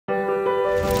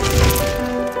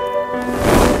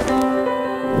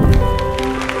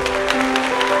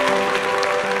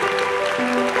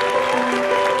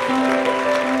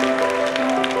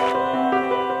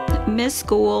Miss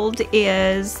Gould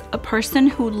is a person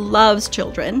who loves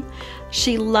children.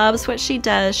 She loves what she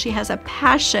does. She has a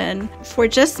passion for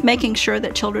just making sure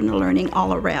that children are learning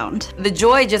all around. The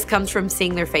joy just comes from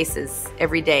seeing their faces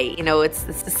every day. You know, it's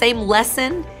the same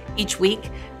lesson each week,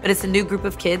 but it's a new group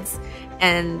of kids,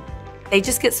 and they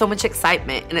just get so much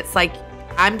excitement. And it's like,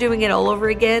 I'm doing it all over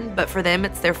again, but for them,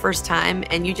 it's their first time,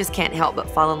 and you just can't help but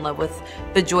fall in love with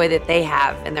the joy that they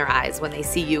have in their eyes when they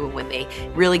see you and when they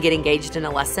really get engaged in a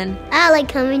lesson. I like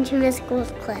coming to Miss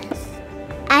Gould's class.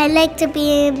 I like to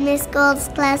be in Miss Gould's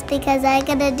class because I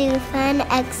get to do fun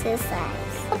exercise.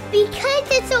 Because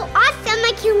it's so awesome,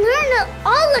 I can learn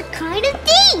all the kind of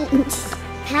things.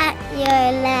 Pat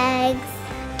your legs,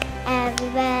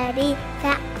 everybody,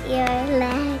 pat your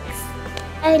legs.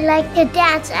 I like to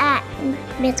dance at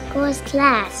Miss Gould's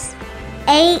class.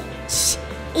 H-E-L-L-O.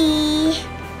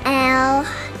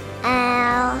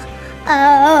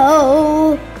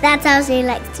 That's how she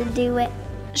likes to do it.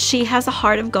 She has a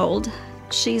heart of gold.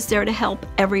 She's there to help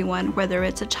everyone, whether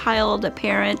it's a child, a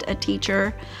parent, a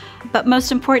teacher. But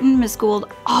most important, Miss Gould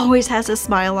always has a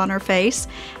smile on her face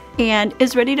and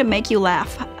is ready to make you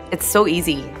laugh. It's so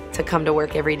easy to come to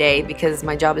work every day because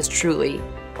my job is truly,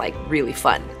 like, really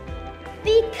fun.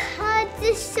 Because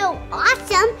it's so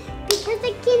awesome, because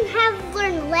I can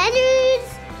learn letters,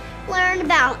 learn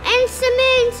about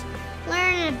instruments,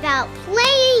 learn about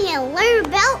playing, and learn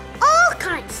about all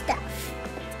kinds of stuff.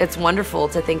 It's wonderful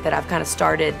to think that I've kind of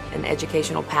started an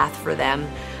educational path for them,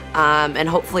 and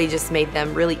hopefully just made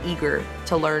them really eager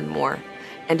to learn more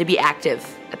and to be active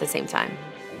at the same time.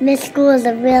 Miss Gould is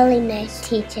a really nice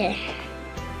teacher.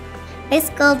 Miss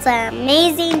Gould's an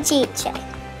amazing teacher.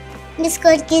 Miss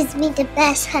Gould gives me the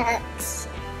best hugs.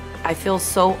 I feel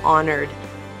so honored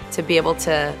to be able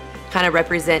to kind of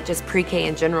represent just pre-K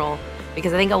in general,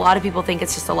 because I think a lot of people think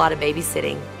it's just a lot of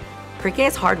babysitting. Pre-K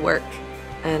is hard work,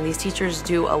 and these teachers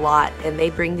do a lot, and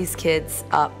they bring these kids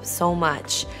up so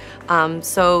much.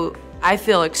 So I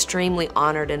feel extremely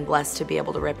honored and blessed to be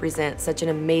able to represent such an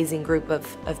amazing group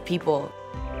of people.